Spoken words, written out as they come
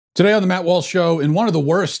Today on the Matt Walsh Show, in one of the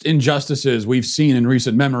worst injustices we've seen in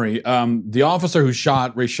recent memory, the officer who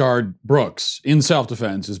shot Rayshard Brooks in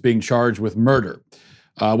self-defense is being charged with murder.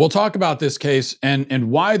 We'll talk about this case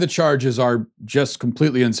and why the charges are just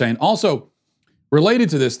completely insane. Also, related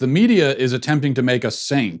to this, the media is attempting to make a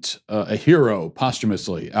saint, a hero,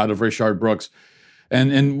 posthumously out of Rayshard Brooks.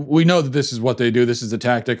 And we know that this is what they do. This is the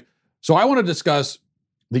tactic. So I want to discuss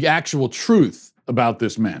the actual truth about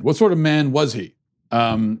this man. What sort of man was he?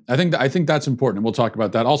 I think that's important, and we'll talk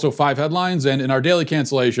about that. Also, 5 headlines, and in our daily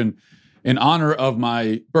cancellation, in honor of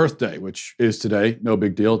my birthday, which is today, no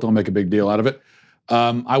big deal. Don't make a big deal out of it.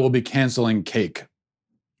 I will be canceling cake.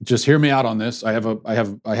 Just hear me out on this. I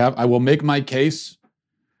will make my case,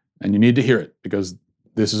 and you need to hear it because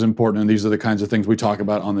this is important, and these are the kinds of things we talk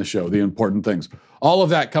about on the show, the important things. All of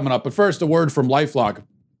that coming up. But first, a word from LifeLock.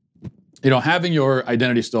 You know, having your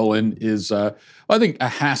identity stolen is, I think, a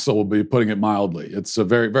hassle would be putting it mildly. It's a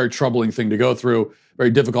very, very troubling thing to go through,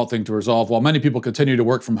 very difficult thing to resolve. While many people continue to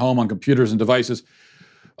work from home on computers and devices,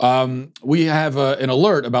 we have an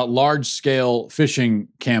alert about large-scale phishing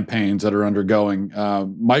campaigns that are undergoing.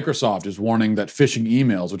 Microsoft is warning that phishing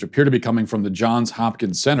emails, which appear to be coming from the Johns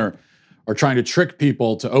Hopkins Center, are trying to trick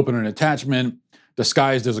people to open an attachment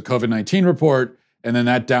disguised as a COVID-19 report, and then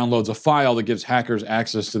that downloads a file that gives hackers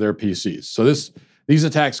access to their PCs. So these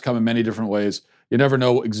attacks come in many different ways. You never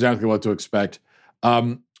know exactly what to expect.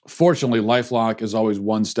 Fortunately, LifeLock is always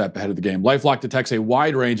one step ahead of the game. LifeLock detects a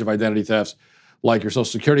wide range of identity thefts, like your social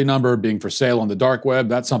security number being for sale on the dark web.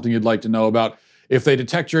 That's something you'd like to know about. If they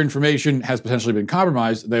detect your information has potentially been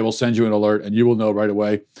compromised, they will send you an alert and you will know right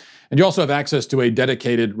away. And you also have access to a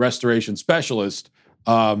dedicated restoration specialist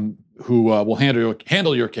who will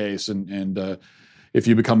handle your case, and if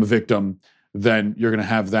you become a victim, then you're going to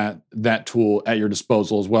have that tool at your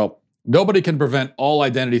disposal as well. Nobody can prevent all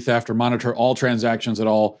identity theft or monitor all transactions at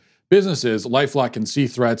all businesses. LifeLock can see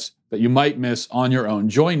threats that you might miss on your own.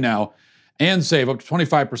 Join now and save up to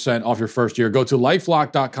 25% off your first year. Go to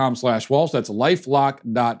lifelock.com/Walsh. That's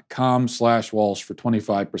lifelock.com/Walsh for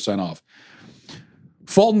 25% off.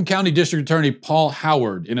 Fulton County District Attorney Paul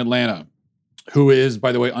Howard in Atlanta, who is,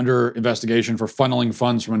 by the way, under investigation for funneling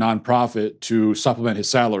funds from a nonprofit to supplement his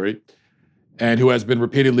salary, and who has been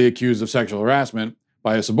repeatedly accused of sexual harassment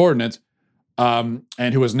by a subordinate, and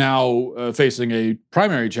who is now facing a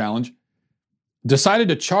primary challenge, decided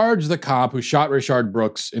to charge the cop who shot Rayshard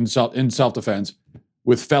Brooks in self-defense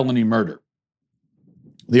with felony murder.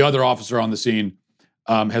 The other officer on the scene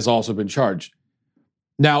has also been charged.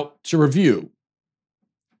 Now, to review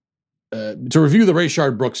the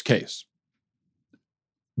Rayshard Brooks case,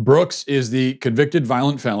 Brooks is the convicted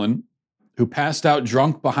violent felon who passed out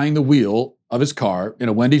drunk behind the wheel of his car in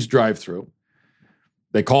a Wendy's drive-thru.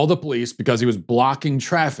 They called the police because he was blocking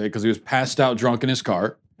traffic because he was passed out drunk in his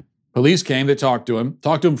car. Police came, they talked to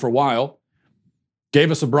him for a while,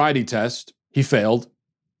 gave a sobriety test. He failed,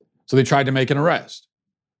 so they tried to make an arrest.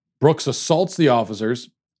 Brooks assaults the officers,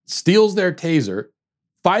 steals their taser,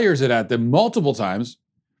 fires it at them multiple times,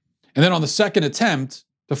 and then on the second attempt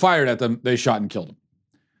to fire it at them, they shot and killed him.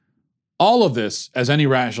 All of this, as any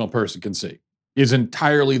rational person can see, is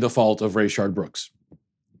entirely the fault of Rayshard Brooks.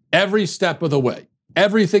 Every step of the way,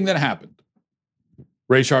 everything that happened,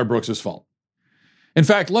 Rayshard Brooks' fault. In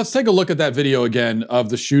fact, let's take a look at that video again of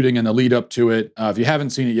the shooting and the lead up to it. If you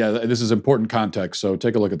haven't seen it yet, this is important context, so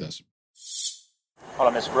take a look at this.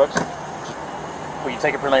 Hold on, Mr. Brooks. Will you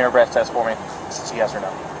take a preliminary breath test for me? It's yes or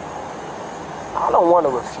no. I don't want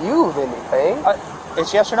to refuse anything.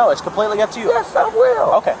 It's yes or no. It's completely up to you. Yes, I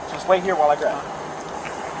will. Okay, just wait here while I grab.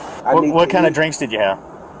 What kind of drinks did you have?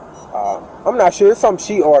 I'm not sure. It's something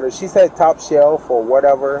she ordered. She said top shelf or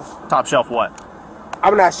whatever. Top shelf what?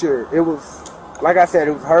 I'm not sure. It was, like I said,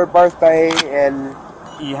 it was her birthday and...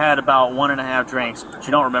 You had about 1.5 drinks, but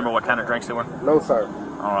you don't remember what kind of drinks they were? No, sir.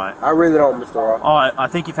 All right. I really don't, Mr. Ross. All right, I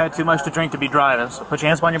think you've had too much to drink to be driving, so put your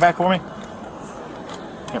hands behind your back for me.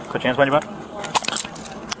 Yeah, put your hands behind your back.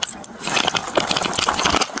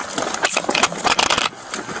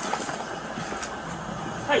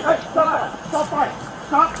 Hey, stop fighting!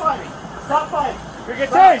 Stop fighting! Stop fighting! You're gonna get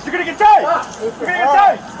tased! You're gonna get tased! You're gonna get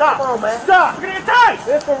tased! Stop! Come on, man. Stop! You're gonna get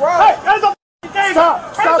tased! Mr. Ross. Hey, hands off the taser! Stop!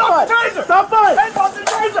 Hands Stop off fighting! the taser! Stop fighting! Hands off the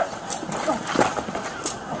taser!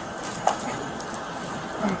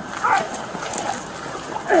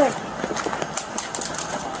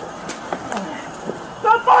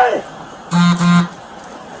 Stop fighting! Taser!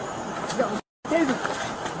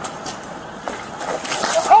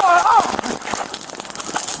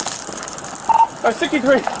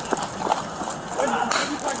 63.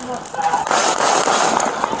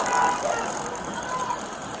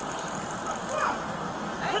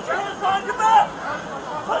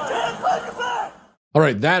 All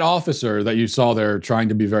right, that officer that you saw there trying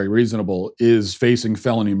to be very reasonable is facing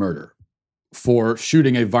felony murder for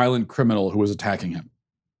shooting a violent criminal who was attacking him.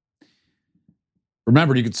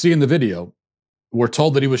 Remember, you could see in the video, we're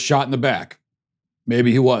told that he was shot in the back.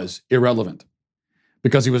 Maybe he was. Irrelevant.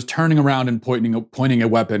 Because he was turning around and pointing a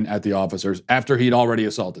weapon at the officers after he'd already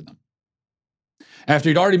assaulted them. After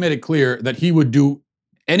he'd already made it clear that he would do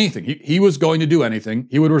anything. He was going to do anything.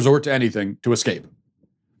 He would resort to anything to escape.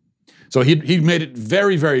 So he'd made it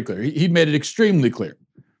very, very clear. He'd made it extremely clear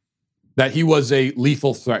that he was a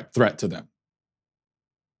lethal threat to them.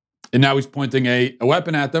 And now he's pointing a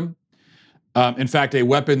weapon at them. In fact, a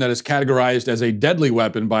weapon that is categorized as a deadly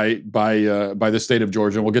weapon by the state of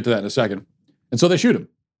Georgia. We'll get to that in a second. And so they shoot him.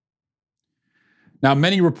 Now,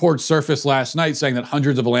 many reports surfaced last night saying that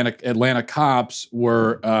hundreds of Atlanta cops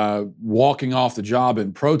were walking off the job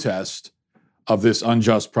in protest of this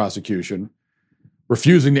unjust prosecution,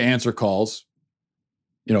 refusing to answer calls,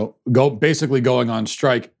 basically going on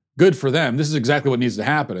strike. Good for them. This is exactly what needs to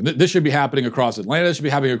happen. And this should be happening across Atlanta. This should be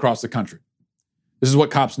happening across the country. This is what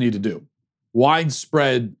cops need to do.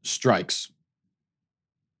 Widespread strikes.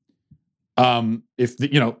 If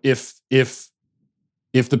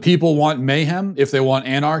the people want mayhem, if they want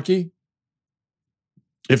anarchy,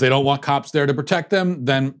 if they don't want cops there to protect them,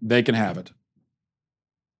 then they can have it.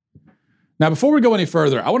 Now, before we go any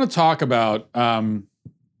further, I want to talk about, and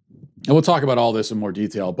we'll talk about all this in more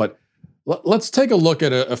detail, but let's take a look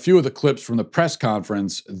at a few of the clips from the press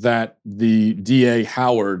conference that the DA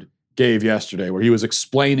Howard gave yesterday, where he was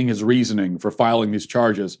explaining his reasoning for filing these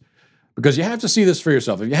charges, because you have to see this for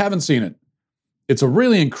yourself. If you haven't seen it, it's a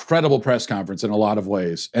really incredible press conference in a lot of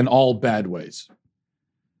ways, and all bad ways.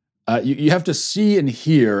 You have to see and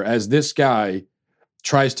hear as this guy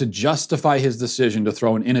tries to justify his decision to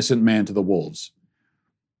throw an innocent man to the wolves.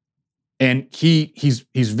 And he's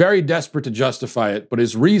very desperate to justify it, but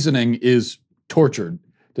his reasoning is tortured,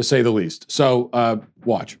 to say the least. So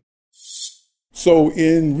watch. So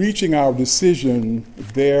in reaching our decision,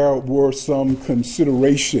 there were some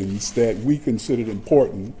considerations that we considered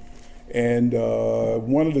important. And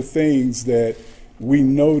one of the things that we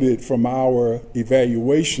noted from our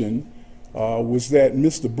evaluation was that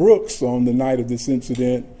Mr. Brooks, on the night of this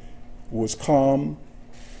incident, was calm,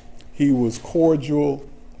 he was cordial,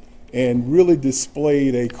 and really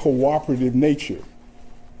displayed a cooperative nature.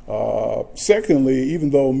 Secondly,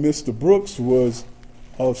 even though Mr. Brooks was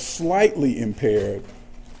slightly impaired,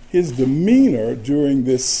 his demeanor during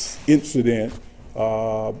this incident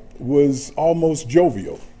was almost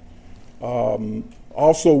jovial.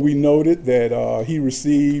 Also, we noted that he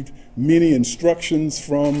received many instructions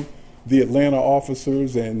from the Atlanta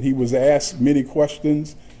officers, and he was asked many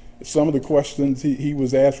questions. Some of the questions he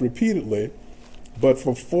was asked repeatedly, but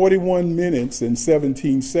for 41 minutes and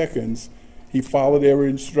 17 seconds, he followed every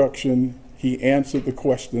instruction. He answered the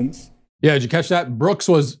questions. Yeah, did you catch that? Brooks,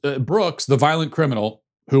 the violent criminal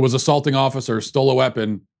who was assaulting officers, stole a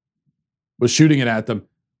weapon, was shooting it at them,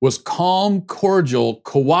 was calm, cordial,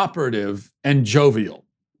 cooperative, and jovial.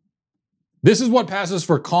 This is what passes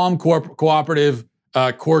for calm, cooperative,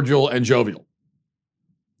 cordial, and jovial.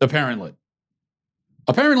 Apparently.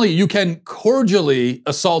 Apparently, you can cordially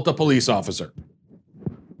assault a police officer.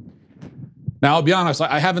 Now, I'll be honest,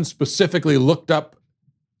 I haven't specifically looked up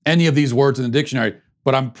any of these words in the dictionary,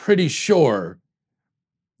 but I'm pretty sure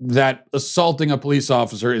that assaulting a police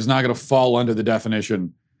officer is not going to fall under the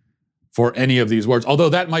definition for any of these words, although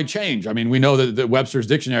that might change. I mean, we know that Webster's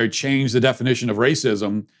dictionary changed the definition of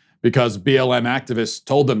racism because BLM activists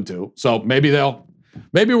told them to. So maybe we're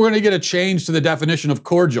going to get a change to the definition of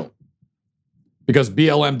cordial because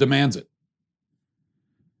BLM demands it.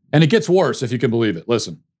 And it gets worse, if you can believe it.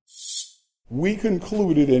 Listen. We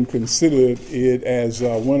concluded and considered it as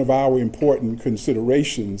one of our important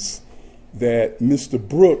considerations that Mr.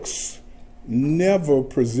 Brooks never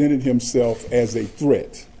presented himself as a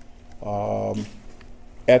threat.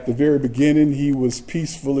 At the very beginning, he was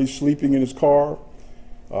peacefully sleeping in his car.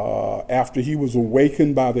 After he was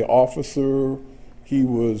awakened by the officer, he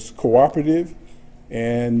was cooperative,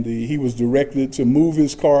 and he was directed to move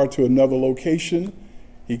his car to another location.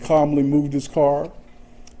 He calmly moved his car.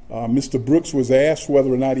 Mr. Brooks was asked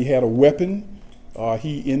whether or not he had a weapon.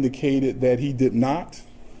 He indicated that he did not.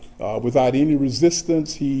 Without any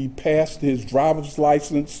resistance, he passed his driver's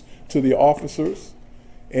license to the officers.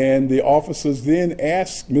 And the officers then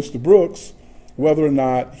asked Mr. Brooks whether or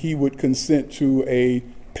not he would consent to a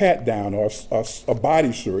pat-down or a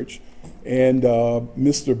body search. And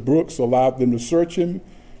Mr. Brooks allowed them to search him,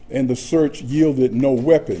 and the search yielded no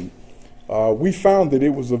weapon. We found that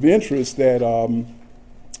it was of interest that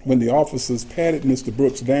when the officers patted Mr.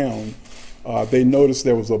 Brooks down, They noticed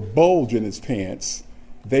there was a bulge in his pants.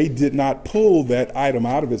 They did not pull that item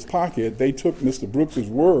out of his pocket. They took Mr. Brooks's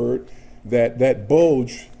word that that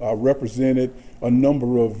bulge represented a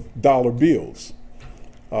number of dollar bills.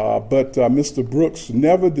 But Mr. Brooks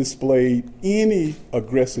never displayed any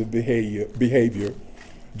aggressive behavior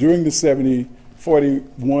during the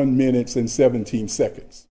 41 minutes and 17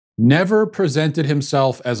 seconds. Never presented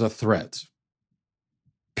himself as a threat.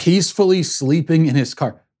 Peacefully sleeping in his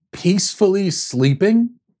car. Peacefully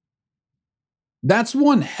sleeping? That's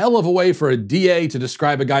one hell of a way for a DA to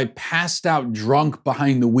describe a guy passed out drunk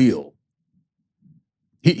behind the wheel.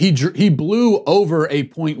 He blew over a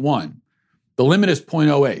 0.1. The limit is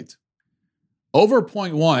 0.08. Over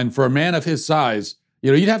 0.1 for a man of his size,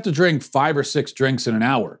 you'd have to drink 5 or 6 drinks in an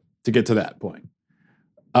hour to get to that point,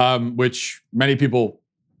 which many people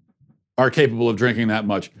are capable of drinking that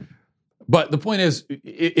much. But the point is,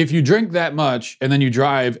 if you drink that much and then you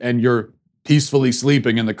drive and you're peacefully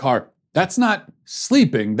sleeping in the car, that's not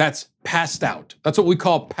sleeping, that's passed out. That's what we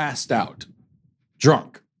call passed out.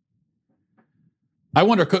 Drunk. I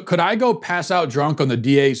wonder, could I go pass out drunk on the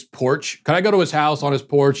DA's porch? Could I go to his house on his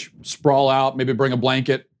porch, sprawl out, maybe bring a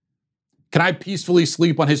blanket? Can I peacefully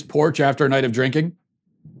sleep on his porch after a night of drinking?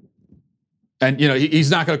 And, he's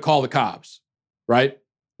not going to call the cops, right?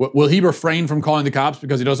 Will he refrain from calling the cops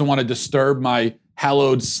because he doesn't want to disturb my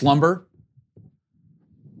hallowed slumber?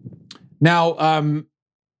 Now,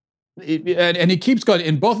 and he keeps going.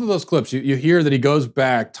 In both of those clips, you hear that he goes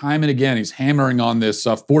back time and again. He's hammering on this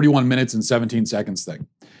 41 minutes and 17 seconds thing.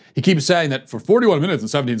 He keeps saying that for 41 minutes and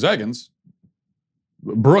 17 seconds,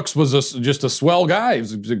 Brooks was just a swell guy. He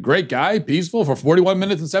was a great guy, peaceful for 41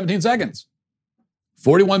 minutes and 17 seconds.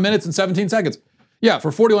 41 minutes and 17 seconds. Yeah,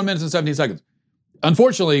 for 41 minutes and 17 seconds.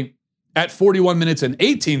 Unfortunately, at 41 minutes and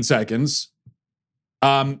 18 seconds,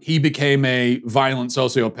 he became a violent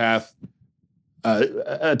sociopath,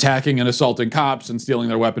 attacking and assaulting cops and stealing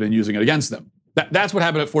their weapon and using it against them. That's what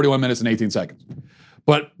happened at 41 minutes and 18 seconds.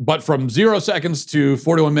 But from 0 seconds to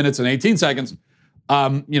 41 minutes and 18 seconds,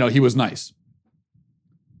 he was nice.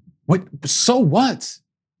 What? So what?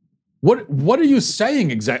 What are you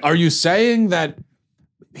saying exactly? Are you saying that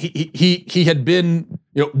he had been,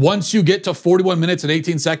 once you get to 41 minutes and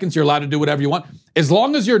 18 seconds, you're allowed to do whatever you want? As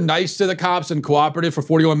long as you're nice to the cops and cooperative for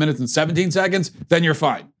 41 minutes and 17 seconds, then you're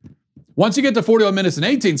fine. Once you get to 41 minutes and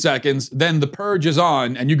 18 seconds, then the purge is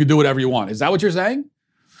on and you can do whatever you want. Is that what you're saying?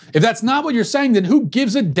 If that's not what you're saying, then who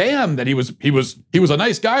gives a damn that he was a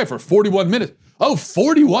nice guy for 41 minutes? Oh,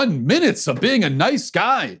 41 minutes of being a nice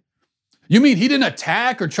guy. You mean he didn't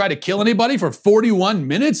attack or try to kill anybody for 41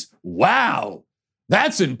 minutes? Wow,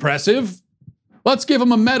 that's impressive. Let's give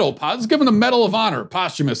him a medal. Let's give him the Medal of Honor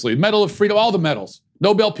posthumously, Medal of Freedom, all the medals.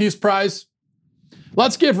 Nobel Peace Prize.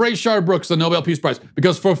 Let's give Rayshard Brooks the Nobel Peace Prize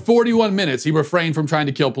because for 41 minutes, he refrained from trying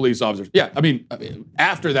to kill police officers. Yeah, I mean,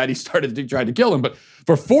 after that, he started to try to kill them, but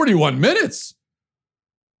for 41 minutes,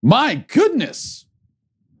 my goodness.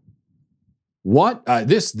 What?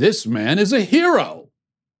 This man is a hero.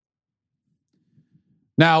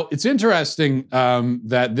 Now, it's interesting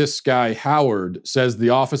that this guy, Howard, says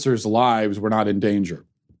the officers' lives were not in danger.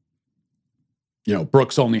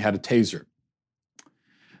 Brooks only had a taser.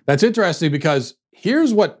 That's interesting because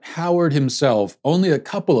here's what Howard himself, only a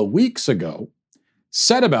couple of weeks ago,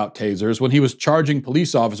 said about tasers when he was charging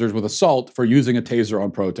police officers with assault for using a taser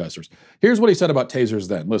on protesters. Here's what he said about tasers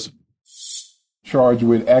then. Listen. Charged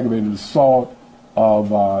with aggravated assault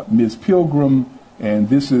of Ms. Pilgrim, and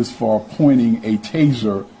this is for pointing a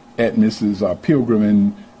taser at Mrs. Pilgrim.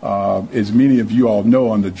 And as many of you all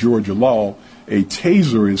know, under Georgia law, a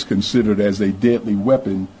taser is considered as a deadly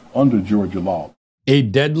weapon under Georgia law. A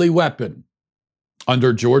deadly weapon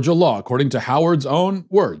under Georgia law, according to Howard's own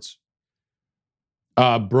words.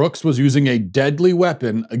 Brooks was using a deadly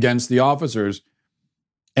weapon against the officers,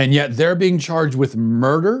 and yet they're being charged with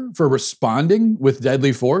murder for responding with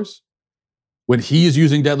deadly force when he is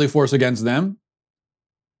using deadly force against them.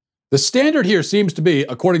 The standard here seems to be,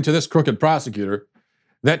 according to this crooked prosecutor,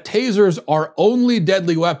 that tasers are only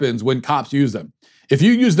deadly weapons when cops use them. If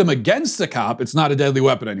you use them against the cop, it's not a deadly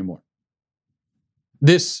weapon anymore.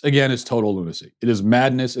 This, again, is total lunacy. It is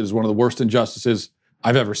madness. It is one of the worst injustices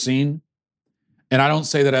I've ever seen. And I don't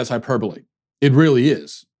say that as hyperbole. It really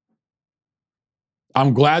is.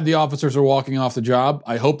 I'm glad the officers are walking off the job.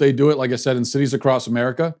 I hope they do it, like I said, in cities across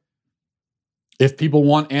America. If people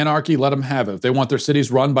want anarchy, let them have it. If they want their cities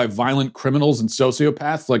run by violent criminals and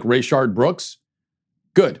sociopaths like Rayshard Brooks,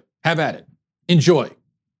 good. Have at it. Enjoy.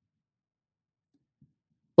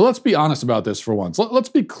 But let's be honest about this for once. Let's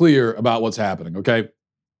be clear about what's happening, okay?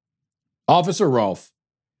 Officer Rolfe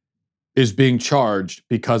is being charged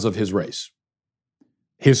because of his race.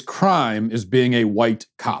 His crime is being a white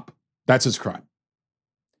cop. That's his crime.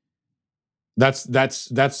 That's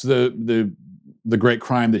the great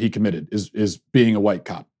crime that he committed is being a white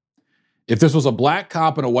cop. If this was a black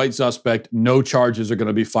cop and a white suspect, no charges are going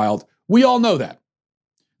to be filed. We all know that.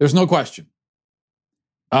 There's no question.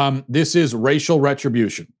 This is racial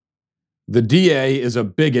retribution. The DA is a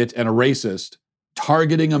bigot and a racist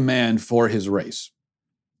targeting a man for his race.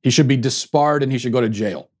 He should be disbarred and he should go to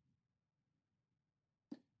jail.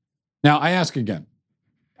 Now, I ask again,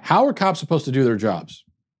 how are cops supposed to do their jobs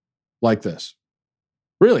like this?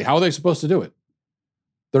 Really, how are they supposed to do it?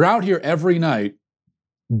 They're out here every night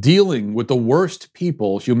dealing with the worst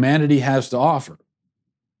people humanity has to offer.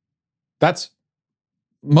 That's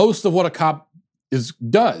most of what a cop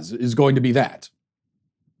does is going to be that.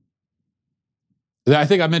 I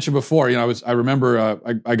think I mentioned before, I remember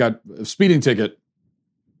I got a speeding ticket.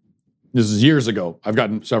 This is years ago. I've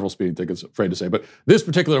gotten several speeding tickets, afraid to say, but this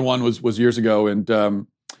particular one was years ago, and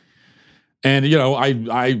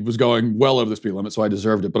I was going well over the speed limit, so I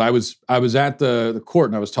deserved it. But I was at the court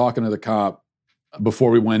and I was talking to the cop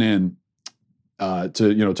before we went in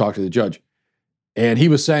to talk to the judge, and he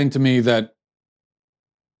was saying to me that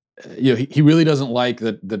he really doesn't like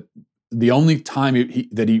that the only time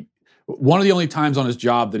one of the only times on his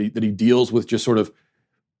job that he deals with just sort of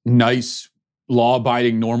nice,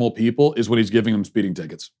 law-abiding, normal people is when he's giving them speeding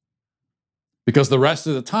tickets. Because the rest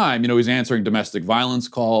of the time, he's answering domestic violence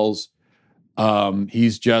calls.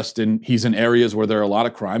 He's in areas where there are a lot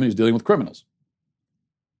of crime and he's dealing with criminals.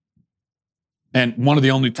 And one of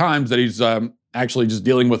the only times that he's actually just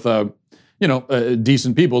dealing with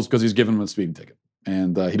decent people is because he's giving them a speeding ticket.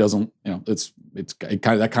 And he doesn't, it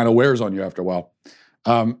kind of wears on you after a while.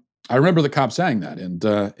 I remember the cop saying that, and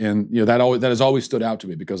that has always stood out to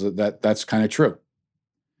me because that's kind of true.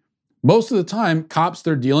 Most of the time, cops,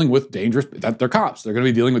 they're dealing with they're cops. They're going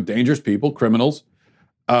to be dealing with dangerous people, criminals.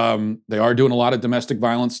 They are doing a lot of domestic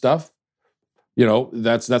violence stuff.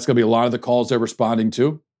 That's going to be a lot of the calls they're responding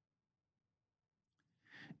to.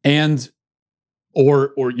 And,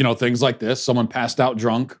 or things like this, someone passed out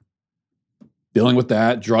drunk, dealing with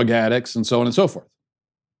that, drug addicts, and so on and so forth.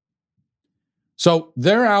 So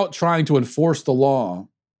they're out trying to enforce the law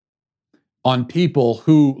on people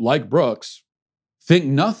who, like Brooks, think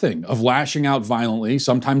nothing of lashing out violently,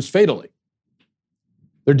 sometimes fatally.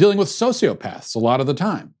 They're dealing with sociopaths a lot of the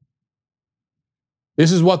time.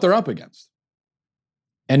 This is what they're up against.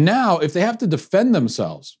 And now, if they have to defend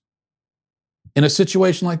themselves in a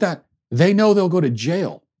situation like that, they know they'll go to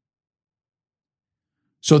jail.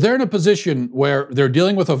 So they're in a position where they're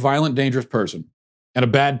dealing with a violent, dangerous person and a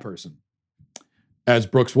bad person, as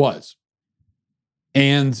Brooks was.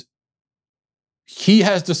 And he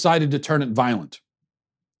has decided to turn it violent.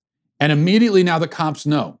 And immediately now the cops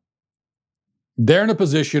know. They're in a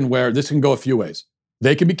position where this can go a few ways.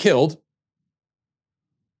 They can be killed,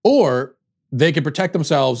 or they can protect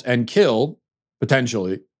themselves and kill,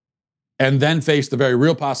 potentially, and then face the very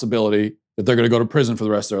real possibility that they're going to go to prison for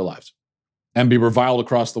the rest of their lives and be reviled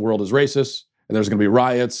across the world as racists, and there's going to be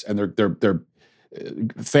riots, and their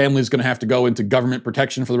family's going to have to go into government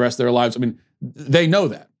protection for the rest of their lives. I mean, they know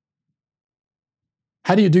that.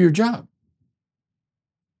 How do you do your job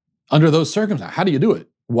under those circumstances? How do you do it?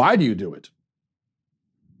 Why do you do it?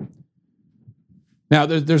 Now,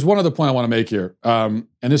 there's one other point I want to make here, and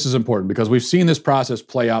this is important because we've seen this process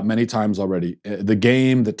play out many times already. The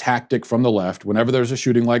game, the tactic from the left, whenever there's a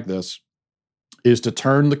shooting like this, is to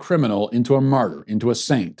turn the criminal into a martyr, into a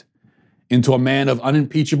saint, into a man of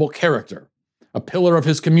unimpeachable character, a pillar of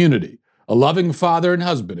his community, a loving father and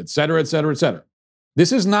husband, et cetera, et cetera, et cetera.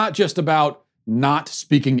 This is not just about not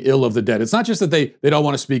speaking ill of the dead. It's not just that they don't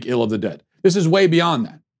want to speak ill of the dead. This is way beyond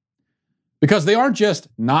that. Because they aren't just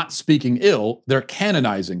not speaking ill, they're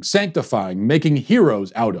canonizing, sanctifying, making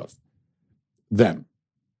heroes out of them.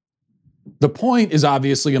 The point is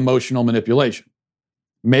obviously emotional manipulation.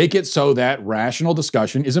 Make it so that rational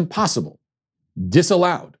discussion is impossible,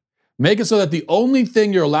 disallowed. Make it so that the only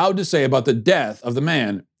thing you're allowed to say about the death of the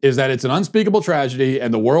man is that it's an unspeakable tragedy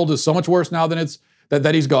and the world is so much worse now than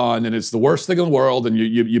that he's gone, and it's the worst thing in the world, and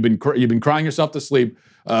you've been crying yourself to sleep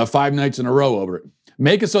 5 nights in a row over it.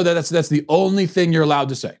 Make it so that that's the only thing you're allowed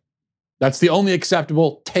to say. That's the only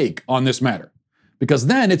acceptable take on this matter. Because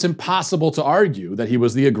then it's impossible to argue that he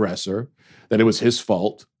was the aggressor, that it was his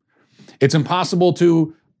fault. It's impossible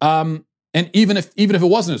to, and even if it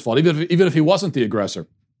wasn't his fault, even if he wasn't the aggressor,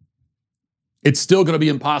 it's still going to be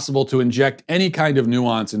impossible to inject any kind of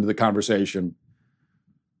nuance into the conversation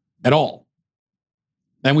at all.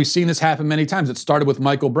 And we've seen this happen many times. It started with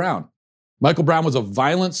Michael Brown. Michael Brown was a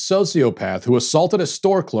violent sociopath who assaulted a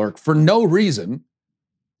store clerk for no reason,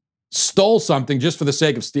 stole something just for the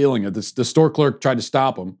sake of stealing it. The store clerk tried to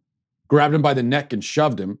stop him, grabbed him by the neck and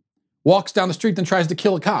shoved him, walks down the street, then tries to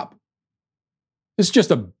kill a cop. This is just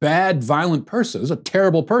a bad, violent person. This is a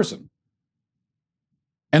terrible person.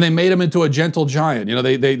 And they made him into a gentle giant. You know,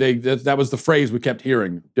 that was the phrase we kept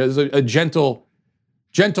hearing. There's a gentle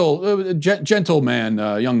man,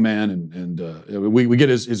 young man, and we get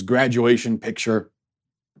his graduation picture.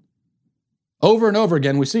 Over and over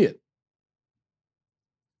again, we see it.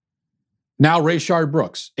 Now, Rayshard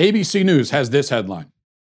Brooks. ABC News has this headline.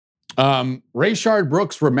 Rayshard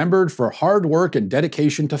Brooks remembered for hard work and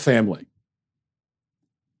dedication to family.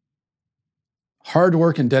 Hard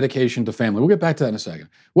work and dedication to family. We'll get back to that in a second.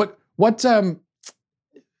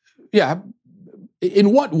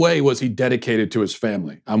 In what way was he dedicated to his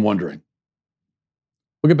family? I'm wondering.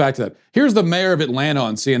 We'll get back to that. Here's the mayor of Atlanta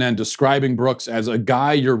on CNN describing Brooks as a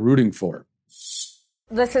guy you're rooting for.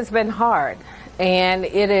 This has been hard, and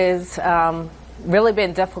it has really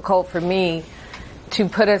been difficult for me to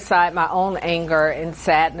put aside my own anger and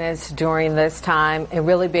sadness during this time and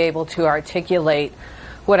really be able to articulate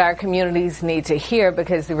what our communities need to hear,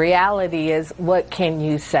 because the reality is, what can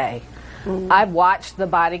you say? Mm-hmm. I've watched the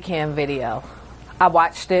body cam video. I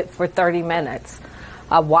watched it for 30 minutes.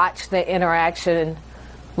 I watched the interaction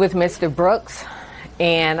with Mr. Brooks,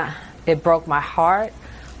 and it broke my heart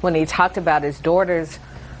when he talked about his daughter's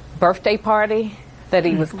birthday party that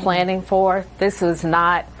he was planning for. This was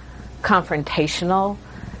not confrontational.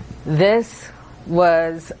 This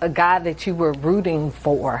was a guy that you were rooting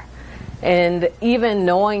for. And even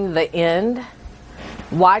knowing the end,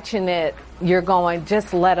 watching it, you're going,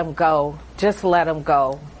 just let him go. Just let him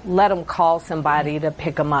go. Let him call somebody to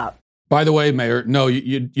pick him up. By the way, Mayor, no,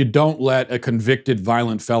 you don't let a convicted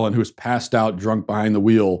violent felon who's passed out drunk behind the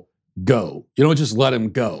wheel go. You don't just let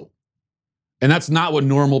him go. And that's not what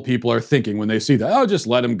normal people are thinking when they see that. Oh, just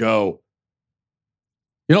let him go.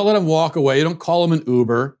 You don't let him walk away. You don't call him an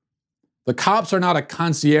Uber. The cops are not a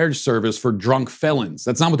concierge service for drunk felons.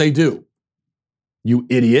 That's not what they do. You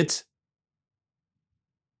idiot.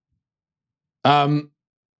 And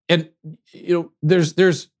you know,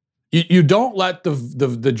 there's you don't let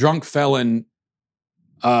the drunk felon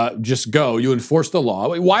just go. You enforce the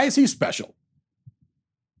law. Why is he special?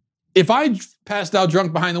 If I passed out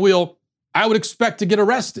drunk behind the wheel, I would expect to get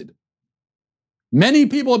arrested. Many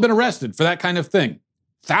people have been arrested for that kind of thing.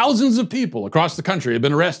 Thousands of people across the country have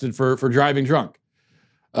been arrested for driving drunk.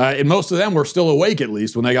 And most of them were still awake, at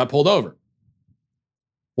least, when they got pulled over.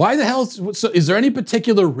 Why the hell? So is there any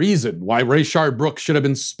particular reason why Rayshard Brooks should have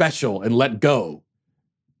been special and let go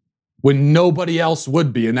when nobody else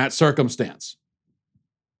would be in that circumstance?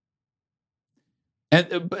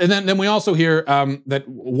 And then we also hear that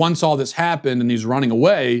once all this happened and he's running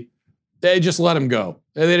away, they just let him go.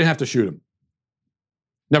 They didn't have to shoot him.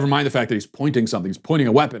 Never mind the fact that he's pointing something. He's pointing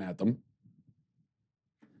a weapon at them.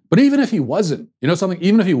 But even if he wasn't, you know something?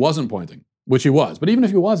 Even if he wasn't pointing, which he was, but even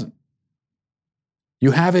if he wasn't,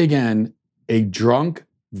 you have, again, a drunk,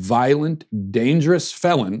 violent, dangerous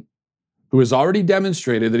felon who has already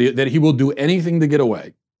demonstrated that he will do anything to get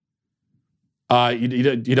away.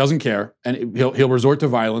 He doesn't care, and he'll resort to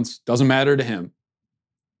violence. Doesn't matter to him.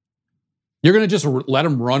 You're going to just let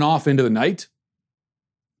him run off into the night?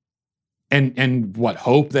 And what,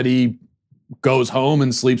 hope that he goes home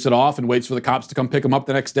and sleeps it off and waits for the cops to come pick him up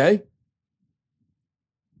the next day?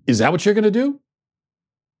 Is that what you're going to do?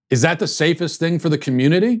 Is that the safest thing for the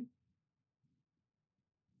community?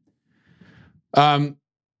 No,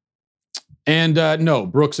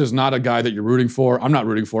 Brooks is not a guy that you're rooting for. I'm not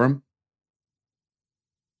rooting for him.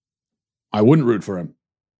 I wouldn't root for him.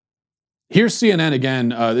 Here's CNN again.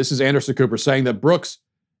 This is Anderson Cooper saying that Brooks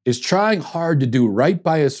is trying hard to do right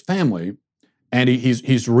by his family, and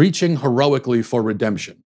he's reaching heroically for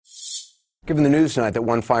redemption. Given the news tonight that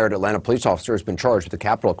one fired Atlanta police officer has been charged with a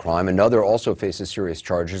capital crime, another also faces serious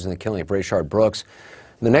charges in the killing of Rayshard Brooks.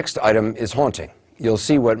 The next item is haunting. You'll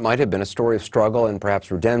see what might have been a story of struggle and perhaps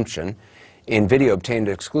redemption. In video obtained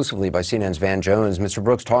exclusively by CNN's Van Jones, Mr.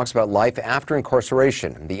 Brooks talks about life after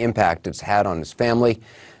incarceration and the impact it's had on his family,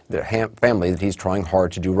 the family that he's trying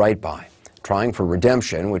hard to do right by, trying for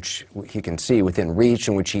redemption, which he can see within reach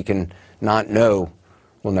and which he can not know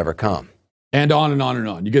will never come. And on and on and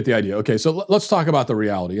on. You get the idea. Okay, so let's talk about the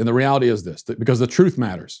reality. And the reality is this, because the truth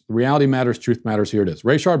matters. The reality matters, truth matters. Here it is.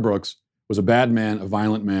 Rayshard Brooks was a bad man, a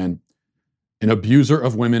violent man, an abuser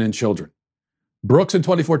of women and children. Brooks in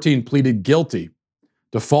 2014 pleaded guilty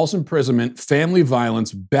to false imprisonment, family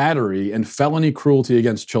violence, battery, and felony cruelty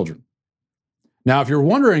against children. Now, if you're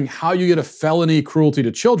wondering how you get a felony cruelty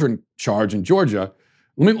to children charge in Georgia,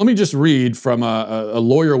 let me just read from a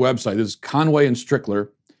lawyer website. This is Conway and Strickler.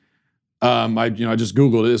 I just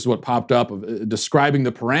Googled it. This is what popped up describing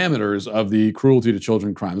the parameters of the cruelty to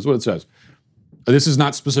children crime. This is what it says. This is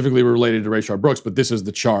not specifically related to Rayshard Brooks, but this is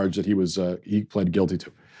the charge that he pled guilty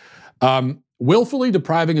to. Willfully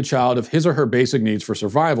depriving a child of his or her basic needs for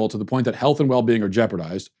survival to the point that health and well-being are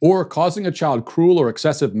jeopardized, or causing a child cruel or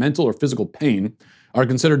excessive mental or physical pain are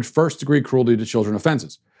considered first-degree cruelty to children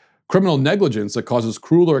offenses. Criminal negligence that causes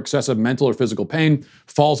cruel or excessive mental or physical pain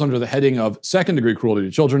falls under the heading of second-degree cruelty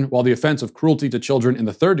to children, while the offense of cruelty to children in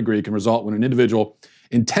the third degree can result when an individual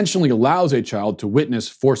intentionally allows a child to witness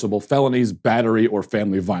forcible felonies, battery, or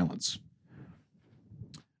family violence.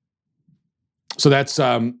 So that's,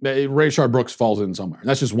 Rayshard Brooks falls in somewhere.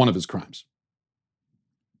 That's just one of his crimes.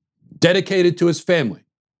 Dedicated to his family.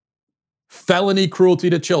 Felony cruelty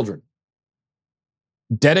to children.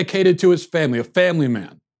 Dedicated to his family, a family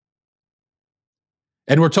man.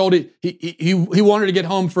 And we're told he wanted to get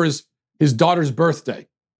home for his daughter's birthday.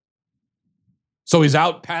 So he's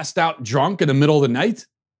passed out drunk in the middle of the night?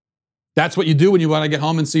 That's what you do when you want to get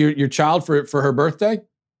home and see your child for her birthday?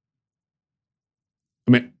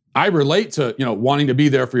 I mean, I relate to, wanting to be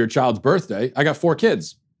there for your child's birthday. I got 4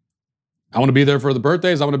 kids. I want to be there for the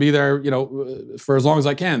birthdays. I want to be there, for as long as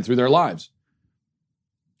I can through their lives.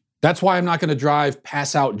 That's why I'm not going to drive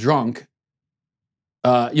pass out drunk,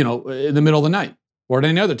 in the middle of the night or at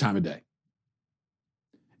any other time of day.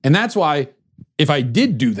 And that's why if I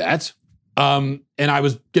did do that, and I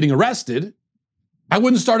was getting arrested, I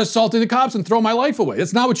wouldn't start assaulting the cops and throw my life away.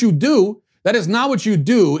 That's not what you do. That is not what you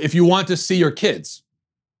do if you want to see your kids.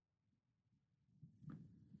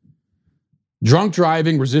 Drunk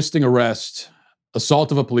driving, resisting arrest,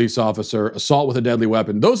 assault of a police officer, assault with a deadly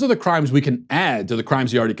weapon. Those are the crimes we can add to the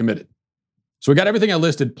crimes he already committed. So we got everything I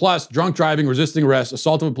listed, plus drunk driving, resisting arrest,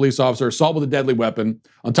 assault of a police officer, assault with a deadly weapon,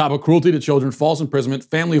 on top of cruelty to children, false imprisonment,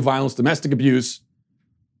 family violence, domestic abuse.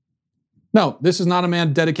 No, this is not a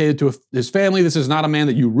man dedicated to his family. This is not a man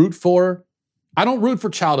that you root for. I don't root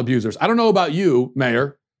for child abusers. I don't know about you,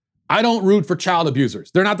 Mayor. I don't root for child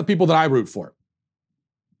abusers. They're not the people that I root for.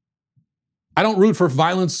 I don't root for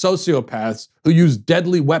violent sociopaths who use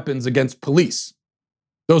deadly weapons against police.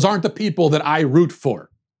 Those aren't the people that I root for.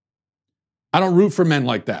 I don't root for men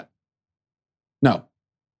like that. No.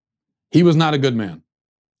 He was not a good man.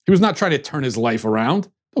 He was not trying to turn his life around.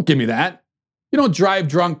 Don't give me that. You don't drive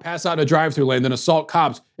drunk, pass out in a drive-through lane, then assault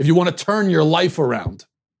cops if you want to turn your life around.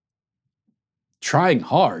 Trying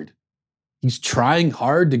hard. He's trying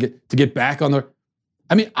hard to get back on the...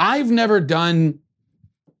 I mean, I've never done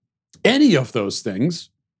any of those things,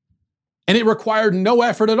 and it required no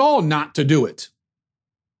effort at all not to do it.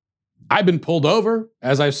 I've been pulled over,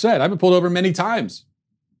 as I've said. I've been pulled over many times.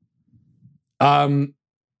 I've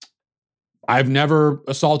never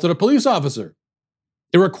assaulted a police officer.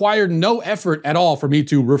 It required no effort at all for me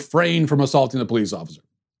to refrain from assaulting a police officer.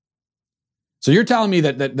 So you're telling me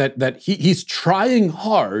that he's trying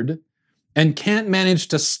hard and can't manage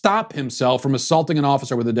to stop himself from assaulting an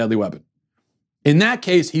officer with a deadly weapon. In that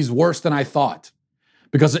case, he's worse than I thought.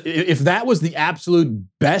 Because if that was the absolute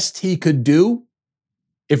best he could do,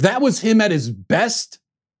 if that was him at his best,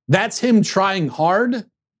 that's him trying hard,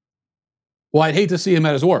 well, I'd hate to see him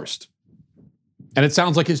at his worst. And it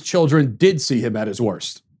sounds like his children did see him at his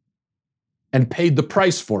worst and paid the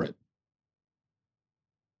price for it.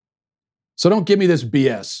 So don't give me this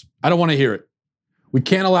BS. I don't want to hear it. We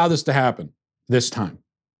can't allow this to happen this time.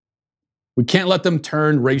 We can't let them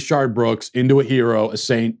turn Rayshard Brooks into a hero, a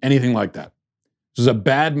saint, anything like that. This is a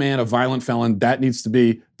bad man, a violent felon. That needs to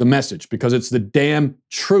be the message because it's the damn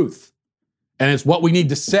truth. And it's what we need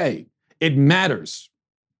to say. It matters.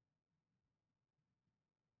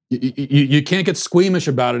 You can't get squeamish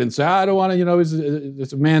about it and say, I don't want to,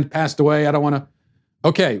 this man passed away. I don't want to.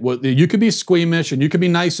 Okay, well, you could be squeamish and you could be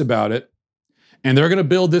nice about it. And they're going to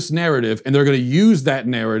build this narrative and they're going to use that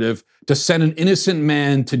narrative to send an innocent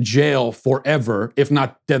man to jail forever, if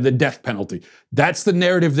not the death penalty. That's the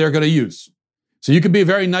narrative they're going to use. So you could be a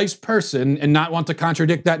very nice person and not want to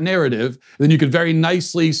contradict that narrative. Then you could very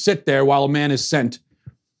nicely sit there while a man is sent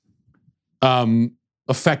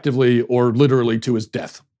effectively or literally to his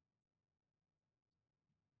death.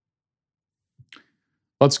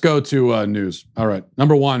 Let's go to news. All right.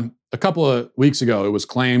 Number one, a couple of weeks ago, it was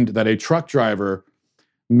claimed that a truck driver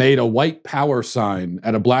made a white power sign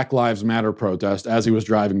at a Black Lives Matter protest as he was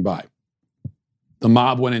driving by. The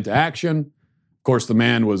mob went into action. Of course, the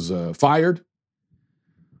man was fired.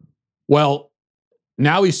 Well,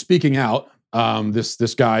 now he's speaking out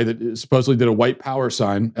this guy that supposedly did a white power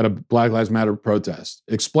sign at a Black Lives Matter protest,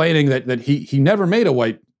 explaining that he never made a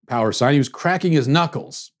white power sign. He was cracking his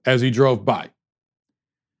knuckles as he drove by.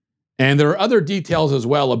 And there are other details as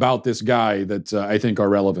well about this guy that I think are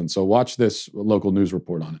relevant. So watch this local news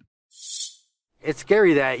report on it. It's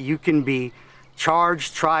scary that you can be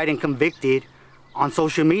charged, tried, and convicted on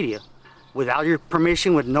social media without your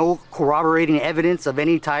permission, with no corroborating evidence of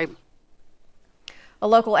any type. A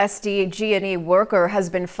local SDG&E worker has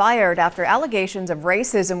been fired after allegations of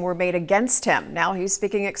racism were made against him. Now he's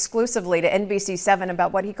speaking exclusively to NBC7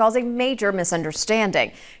 about what he calls a major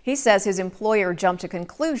misunderstanding. He says his employer jumped to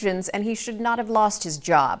conclusions and he should not have lost his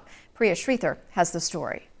job. Priya Shrithar has the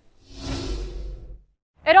story.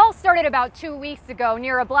 It all started about 2 weeks ago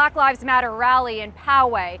near a Black Lives Matter rally in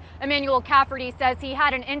Poway. Emmanuel Cafferty says he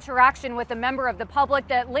had an interaction with a member of the public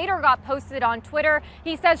that later got posted on Twitter.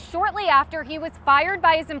 He says shortly after he was fired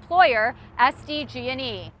by his employer,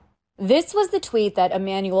 SDG&E. This was the tweet that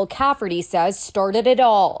Emmanuel Cafferty says started it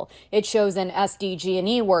all. It shows an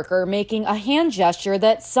SDG&E worker making a hand gesture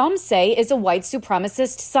that some say is a white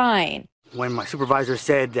supremacist sign. When my supervisor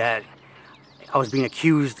said that I was being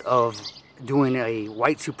accused of doing a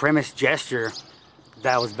white supremacist gesture,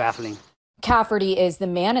 that was baffling. Cafferty is the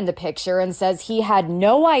man in the picture and says he had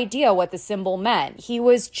no idea what the symbol meant. He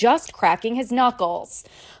was just cracking his knuckles.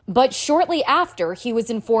 But shortly after, he was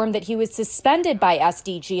informed that he was suspended by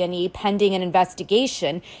SDG&E pending an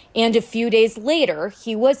investigation, and a few days later,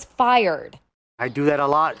 he was fired. I do that a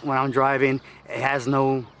lot when I'm driving. It has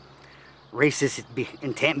no racist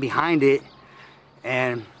intent behind it,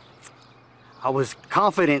 and I was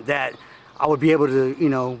confident that I would be able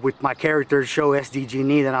to, with my character, show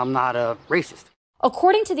SDG&E that I'm not a racist.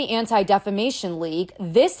 According to the Anti-Defamation League,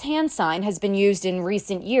 this hand sign has been used in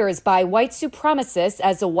recent years by white supremacists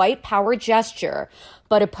as a white power gesture.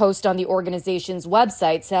 But a post on the organization's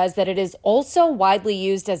website says that it is also widely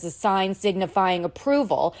used as a sign signifying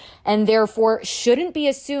approval and therefore shouldn't be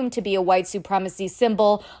assumed to be a white supremacy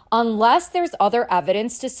symbol unless there's other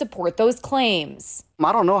evidence to support those claims.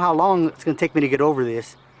 I don't know how long it's going to take me to get over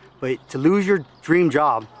this. But to lose your dream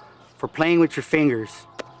job for playing with your fingers,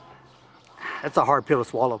 that's a hard pill to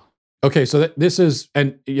swallow. Okay, so this is,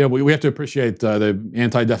 and we have to appreciate the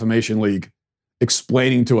Anti-Defamation League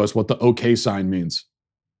explaining to us what the OK sign means.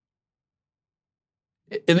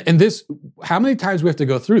 And this, how many times we have to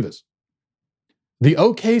go through this? The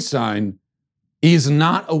OK sign is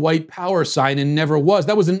not a white power sign and never was.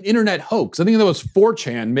 That was an internet hoax. I think that was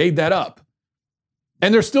 4chan made that up.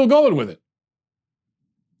 And they're still going with it.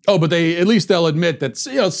 Oh, but at least they'll admit that,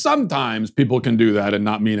 sometimes people can do that and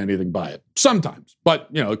not mean anything by it. Sometimes. But,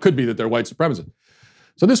 it could be that they're white supremacists.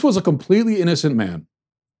 So this was a completely innocent man.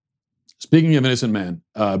 Speaking of innocent man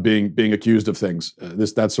being accused of things,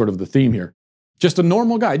 that's sort of the theme here. Just a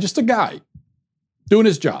normal guy, just a guy doing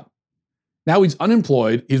his job. Now he's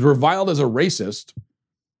unemployed. He's reviled as a racist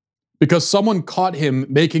because someone caught him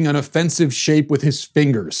making an offensive shape with his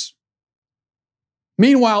fingers.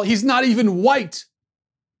 Meanwhile, he's not even white.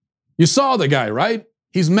 You saw the guy, right?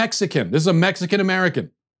 He's Mexican. This is a Mexican-American.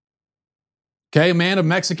 Okay, a man of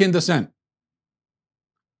Mexican descent.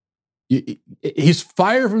 He's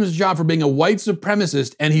fired from his job for being a white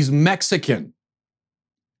supremacist, and he's Mexican.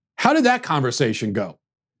 How did that conversation go?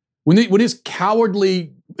 When his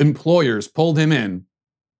cowardly employers pulled him in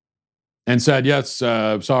and said, yes,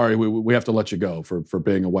 sorry, we have to let you go for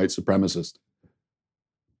being a white supremacist.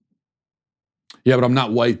 Yeah, but I'm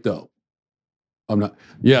not white, though. I'm not.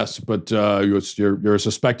 Yes, but you're a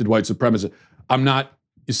suspected white supremacist. I'm not.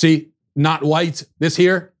 You see, not white. This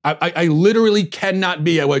here, I literally cannot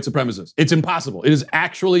be a white supremacist. It's impossible. It is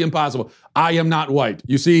actually impossible. I am not white.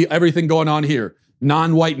 You see everything going on here.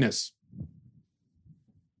 Non-whiteness.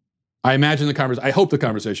 I imagine the conversation. I hope the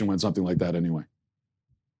conversation went something like that anyway.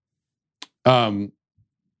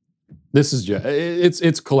 This is just,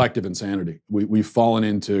 it's collective insanity. We've fallen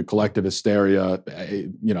into collective hysteria.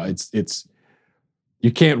 It's.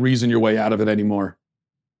 You can't reason your way out of it anymore.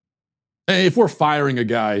 If we're firing a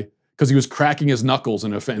guy because he was cracking his knuckles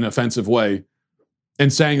in an offensive way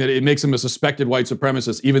and saying that it makes him a suspected white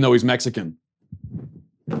supremacist, even though he's Mexican.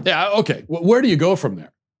 Yeah, okay. Where do you go from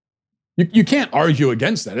there? You can't argue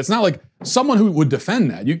against that. It's not like someone who would defend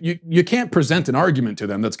that. You can't present an argument to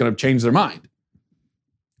them that's going to change their mind.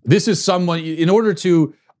 This is someone, in order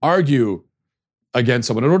to argue against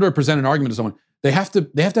someone, in order to present an argument to someone, they have to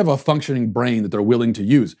have a functioning brain that they're willing to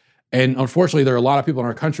use. And unfortunately, there are a lot of people in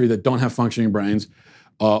our country that don't have functioning brains,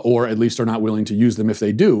 or at least are not willing to use them if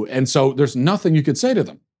they do. And so there's nothing you could say to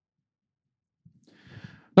them.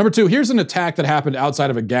 Number two, here's an attack that happened outside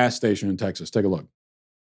of a gas station in Texas. Take a look.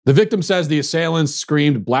 The victim says the assailants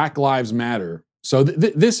screamed Black Lives Matter. So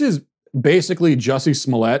this is basically Jussie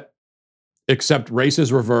Smollett, except race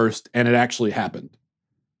is reversed and it actually happened.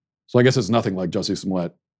 So I guess it's nothing like Jussie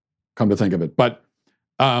Smollett, come to think of it. But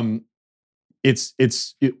it's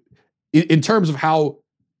in terms of how,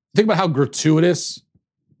 think about how gratuitous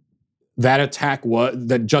that attack was,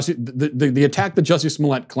 that the attack that Jussie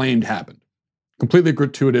Smollett claimed happened. Completely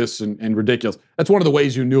gratuitous and ridiculous. That's one of the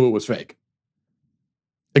ways you knew it was fake.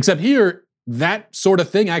 Except here, that sort of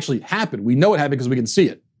thing actually happened. We know it happened because we can see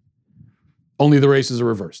it. Only the races are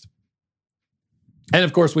reversed. And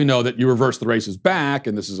of course, we know that you reverse the races back,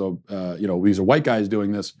 and this is these are white guys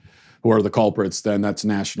doing this who are the culprits, then that's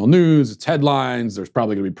national news, it's headlines, there's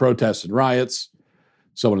probably going to be protests and riots,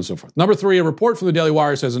 so on and so forth. Number 3, a report from the Daily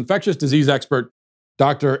Wire says infectious disease expert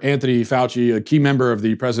Dr. Anthony Fauci, a key member of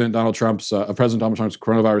President Donald Trump's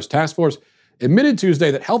coronavirus task force, admitted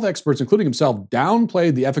Tuesday that health experts, including himself,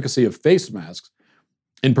 downplayed the efficacy of face masks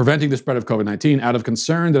in preventing the spread of COVID-19 out of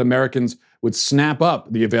concern that Americans would snap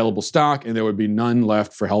up the available stock and there would be none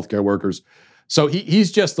left for healthcare workers. So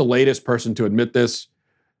he's just the latest person to admit this.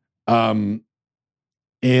 And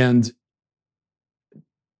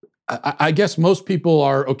I guess most people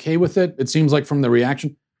are okay with it. It seems like from the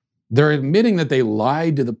reaction, they're admitting that they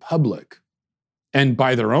lied to the public and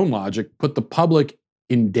by their own logic, put the public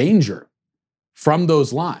in danger from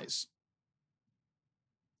those lies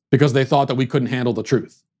because they thought that we couldn't handle the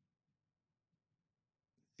truth.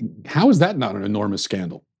 How is that not an enormous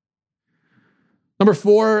scandal? Number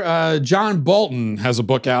 4, John Bolton has a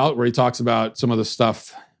book out where he talks about some of the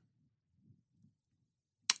stuff.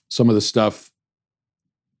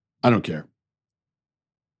 I don't care.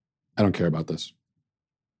 I don't care about this.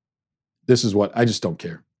 This is what I just don't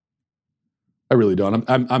care. I really don't.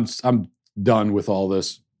 I'm done with all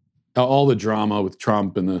this, all the drama with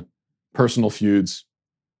Trump and the personal feuds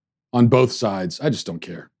on both sides. I just don't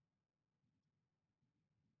care.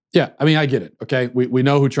 Yeah, I mean, I get it. Okay, we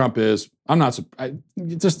know who Trump is. I'm not.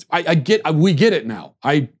 We get it now.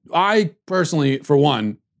 I personally, for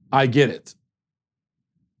one, I get it.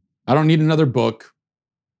 I don't need another book.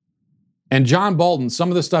 And John Bolton, some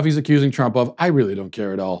of the stuff he's accusing Trump of, I really don't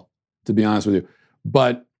care at all, to be honest with you.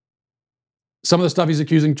 But some of the stuff he's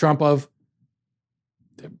accusing Trump of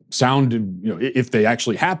sound, if they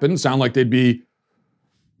actually happen, sound like they'd be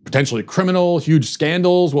potentially criminal, huge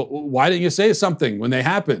scandals. Well, why didn't you say something when they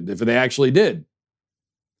happened, if they actually did?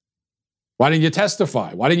 Why didn't you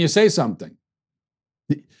testify? Why didn't you say something?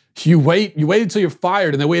 You wait until you're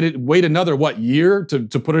fired, and they wait another, year to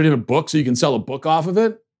put it in a book so you can sell a book off of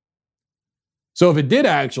it? So if it did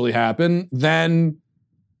actually happen, then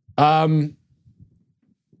that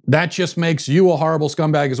just makes you a horrible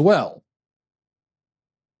scumbag as well.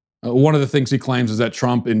 One of the things he claims is that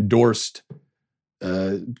Trump endorsed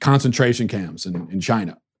concentration camps in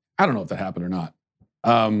China. I don't know if that happened or not.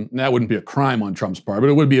 That wouldn't be a crime on Trump's part, but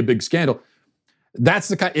it would be a big scandal. That's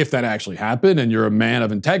the kind, if that actually happened and you're a man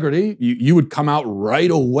of integrity, you would come out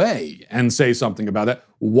right away and say something about that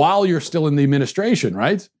while you're still in the administration,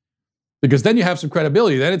 right? Because then you have some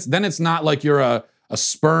credibility. Then it's not like you're a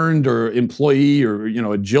spurned or employee or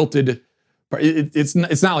a jilted. It's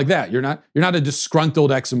not like that. You're not a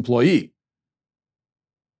disgruntled ex-employee.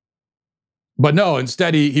 But no,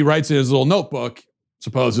 instead he writes in his little notebook,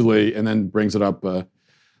 supposedly, and then brings it up a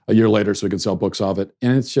year later so he can sell books off it.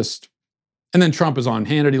 And it's just, and then Trump is on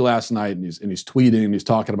Hannity last night and he's tweeting and he's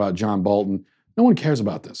talking about John Bolton. No one cares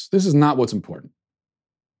about this. This is not what's important.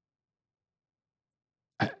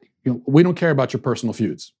 We don't care about your personal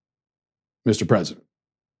feuds, Mr. President.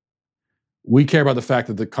 We care about the fact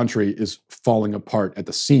that the country is falling apart at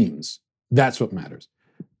the seams. That's what matters.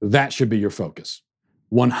 That should be your focus.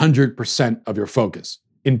 100% of your focus.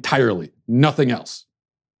 Entirely. Nothing else.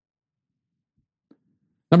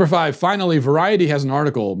 Number 5, finally, Variety has an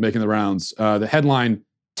article making the rounds. The headline,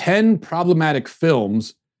 10 problematic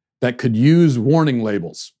films that could use warning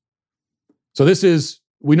labels. So this is,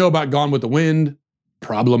 we know about Gone with the Wind,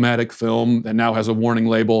 problematic film that now has a warning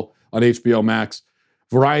label on HBO Max.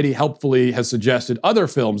 Variety helpfully has suggested other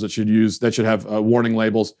films that should have warning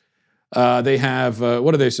labels. They have,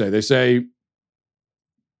 what do they say? They say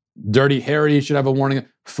Dirty Harry should have a warning.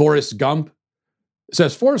 Forrest Gump. It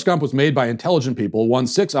says Forrest Gump was made by intelligent people, won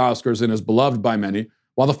 6 Oscars, and is beloved by many.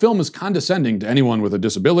 While the film is condescending to anyone with a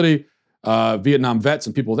disability, Vietnam vets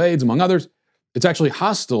and people with AIDS, among others, it's actually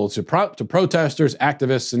hostile to protesters,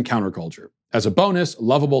 activists, and counterculture. As a bonus,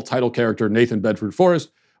 lovable title character Nathan Bedford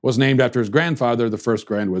Forrest was named after his grandfather, the first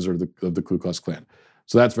Grand Wizard of the Ku Klux Klan.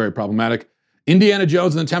 So that's very problematic. Indiana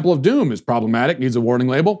Jones and the Temple of Doom is problematic, needs a warning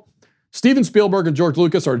label. Steven Spielberg and George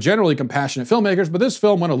Lucas are generally compassionate filmmakers, but this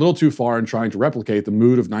film went a little too far in trying to replicate the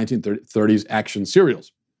mood of 1930s action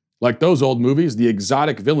serials. Like those old movies, the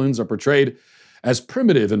exotic villains are portrayed as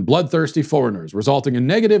primitive and bloodthirsty foreigners, resulting in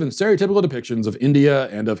negative and stereotypical depictions of India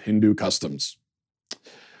and of Hindu customs.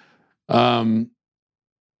 And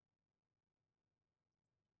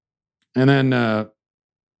then,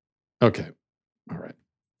 okay, all right.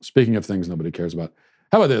 Speaking of things nobody cares about,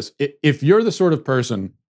 how about this? If you're the sort of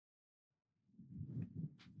person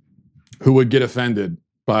who would get offended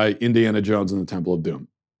by Indiana Jones and the Temple of Doom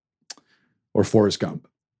or Forrest Gump,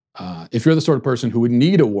 if you're the sort of person who would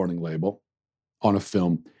need a warning label on a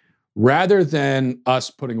film, rather than us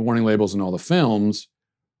putting warning labels in all the films,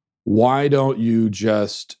 why don't you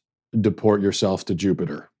just deport yourself to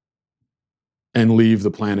Jupiter and leave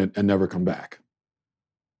the planet and never come back?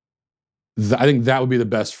 I think that would be the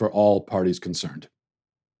best for all parties concerned.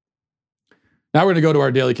 Now we're going to go to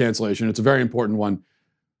our daily cancellation. It's a very important one.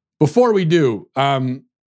 Before we do,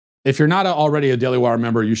 if you're not already a Daily Wire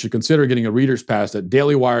member, you should consider getting a reader's pass at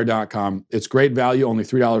dailywire.com. It's great value, only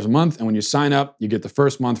 $3 a month. And when you sign up, you get the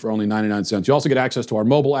first month for only 99 cents. You also get access to our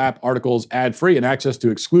mobile app, articles, ad-free, and access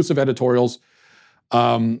to exclusive editorials,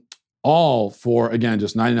 all for, again,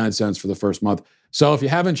 just 99 cents for the first month. So if you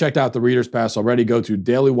haven't checked out the reader's pass already, go to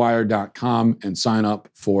dailywire.com and sign up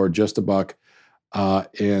for just $1.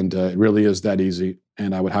 It really is that easy,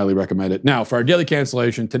 and I would highly recommend it. Now, for our daily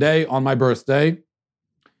cancellation, today on my birthday,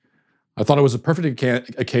 I thought it was a perfect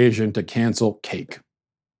occasion to cancel cake.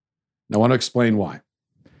 Now, I want to explain why.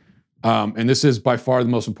 And this is by far the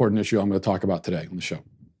most important issue I'm going to talk about today on the show.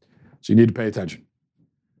 So you need to pay attention.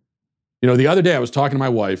 You know, the other day I was talking to my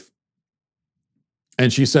wife,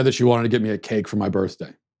 and she said that she wanted to get me a cake for my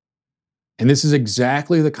birthday. And this is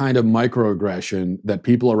exactly the kind of microaggression that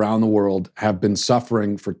people around the world have been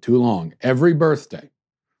suffering for too long. Every birthday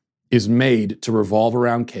is made to revolve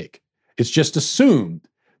around cake. It's just assumed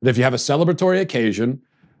that if you have a celebratory occasion,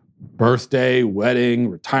 birthday, wedding,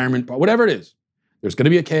 retirement, whatever it is, there's going to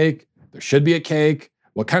be a cake. There should be a cake.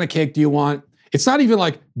 What kind of cake do you want? It's not even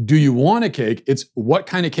like, do you want a cake? It's what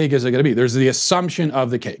kind of cake is it going to be? There's the assumption of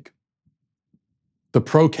the cake. The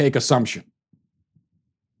pro-cake assumption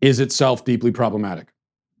is itself deeply problematic.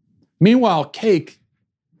 Meanwhile, cake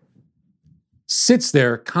sits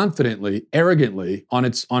there confidently, arrogantly on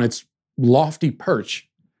its lofty perch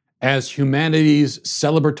as humanity's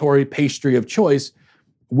celebratory pastry of choice,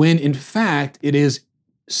 when in fact it is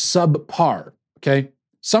subpar, okay?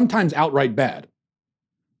 Sometimes outright bad.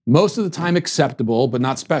 Most of the time acceptable, but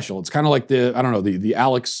not special. It's kind of like the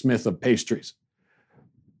Alex Smith of pastries.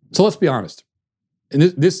 So let's be honest. And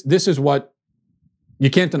this is what, you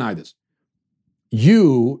can't deny this.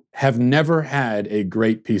 You have never had a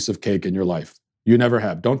great piece of cake in your life. You never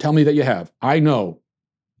have. Don't tell me that you have. I know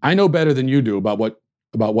better than you do about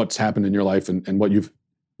what's happened in your life and what you've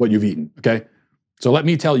eaten, okay? So let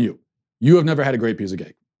me tell you, you have never had a great piece of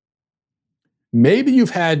cake. Maybe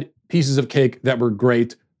you've had pieces of cake that were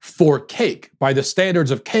great for cake. By the standards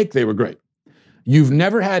of cake, they were great. You've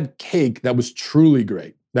never had cake that was truly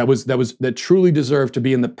great, that truly deserved to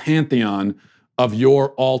be in the pantheon of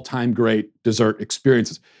your all-time great dessert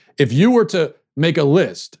experiences. If you were to make a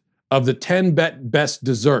list of the 10 best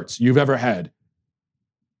desserts you've ever had,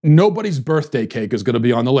 nobody's birthday cake is going to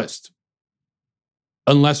be on the list,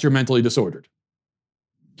 unless you're mentally disordered.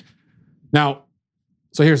 Now,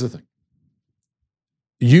 so here's the thing.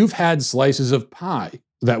 You've had slices of pie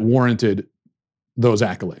that warranted those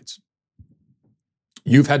accolades.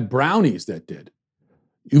 You've had brownies that did.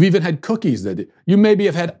 You've even had cookies that did. You maybe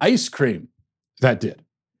have had ice cream that did.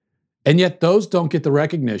 And yet those don't get the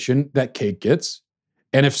recognition that cake gets.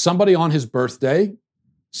 And if somebody on his birthday,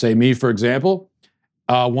 say me, for example,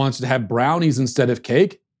 wants to have brownies instead of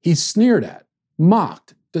cake, he's sneered at,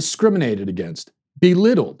 mocked, discriminated against,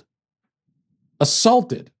 belittled,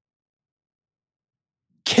 assaulted,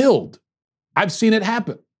 killed. I've seen it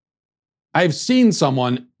happen. I've seen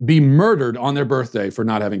someone be murdered on their birthday for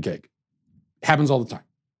not having cake. It happens all the time,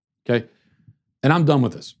 okay? And I'm done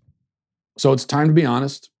with this. So it's time to be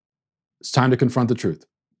honest. It's time to confront the truth.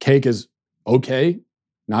 Cake is okay,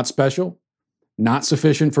 not special, not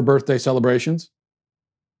sufficient for birthday celebrations.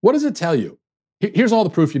 What does it tell you? Here's all the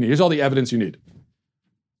proof you need. Here's all the evidence you need.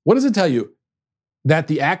 What does it tell you? That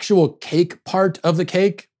the actual cake part of the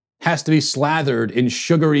cake has to be slathered in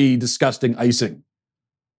sugary, disgusting icing.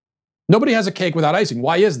 Nobody has a cake without icing.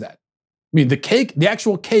 Why is that? I mean, the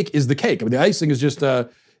actual cake is the cake. I mean, the icing is just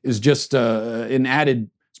an added,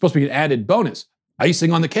 supposed to be an added bonus.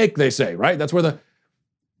 Icing on the cake, they say, right? That's where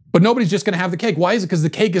but nobody's just going to have the cake. Why is it? Because the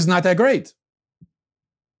cake is not that great.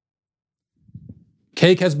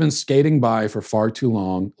 Cake has been skating by for far too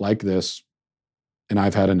long like this, and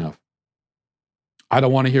I've had enough. I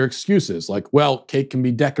don't want to hear excuses like, well, cake can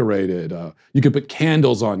be decorated. You could put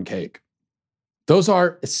candles on cake. Those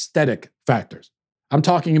are aesthetic factors. I'm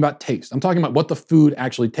talking about taste. I'm talking about what the food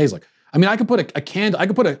actually tastes like. I mean, I could put a candle. I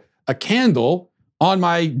could put a candle on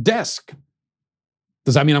my desk.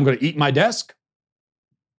 Does that mean I'm going to eat my desk?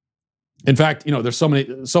 In fact, there's so many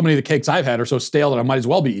of the cakes I've had are so stale that I might as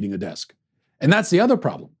well be eating a desk. And that's the other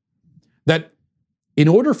problem. That in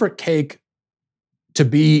order for cake to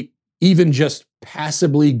be even just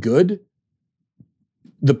passably good,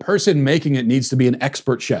 the person making it needs to be an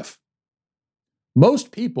expert chef.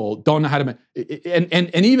 Most people don't know how to make,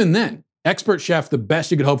 and even then, expert chef, the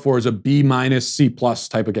best you could hope for is a B-, C+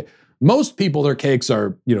 type of cake. Most people, their cakes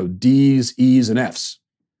are, D's, E's, and F's.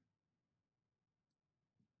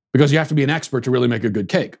 Because you have to be an expert to really make a good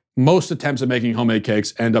cake. Most attempts at making homemade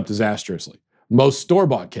cakes end up disastrously. Most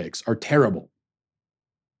store-bought cakes are terrible.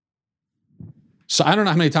 So I don't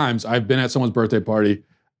know how many times I've been at someone's birthday party.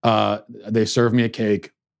 They serve me a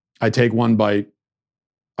cake. I take one bite.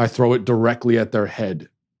 I throw it directly at their head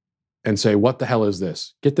and say, what the hell is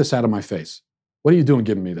this? Get this out of my face. What are you doing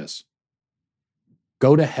giving me this?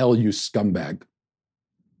 Go to hell, you scumbag.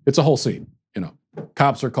 It's a whole scene,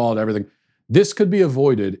 Cops are called, everything. This could be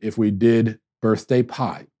avoided if we did birthday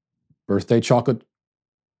pie, birthday chocolate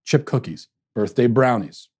chip cookies, birthday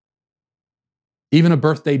brownies. Even a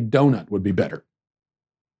birthday donut would be better.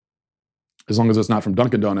 As long as it's not from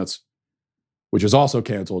Dunkin' Donuts, which is also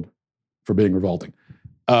canceled for being revolting.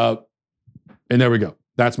 And there we go.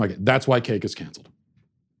 That's why cake is canceled.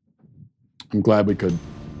 I'm glad we could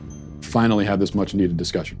finally have this much needed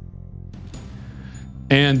discussion.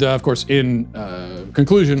 And of course, in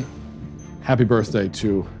conclusion, happy birthday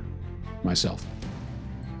to myself.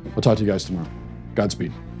 I'll talk to you guys tomorrow.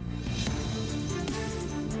 Godspeed.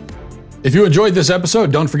 If you enjoyed this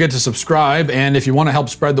episode, don't forget to subscribe. And if you want to help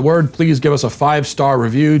spread the word, please give us a 5-star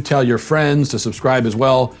review. Tell your friends to subscribe as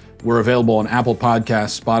well. We're available on Apple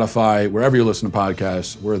Podcasts, Spotify, wherever you listen to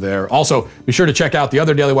podcasts, we're there. Also, be sure to check out the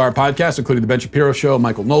other Daily Wire podcasts, including The Ben Shapiro Show,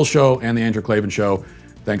 Michael Knowles Show, and The Andrew Klavan Show.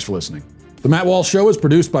 Thanks for listening. The Matt Walsh Show is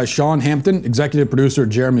produced by Sean Hampton, executive producer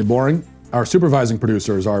Jeremy Boring. Our supervising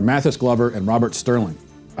producers are Mathis Glover and Robert Sterling.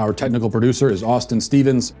 Our technical producer is Austin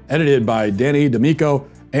Stevens, edited by Danny D'Amico,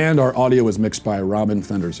 and our audio is mixed by Robin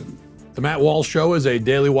Fenderson. The Matt Walsh Show is a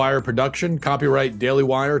Daily Wire production, copyright Daily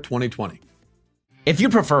Wire 2020. If you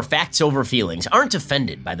prefer facts over feelings, aren't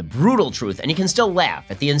offended by the brutal truth, and you can still laugh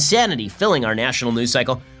at the insanity filling our national news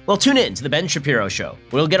cycle, well, tune in to The Ben Shapiro Show.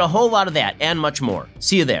 We'll get a whole lot of that and much more.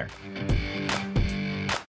 See you there.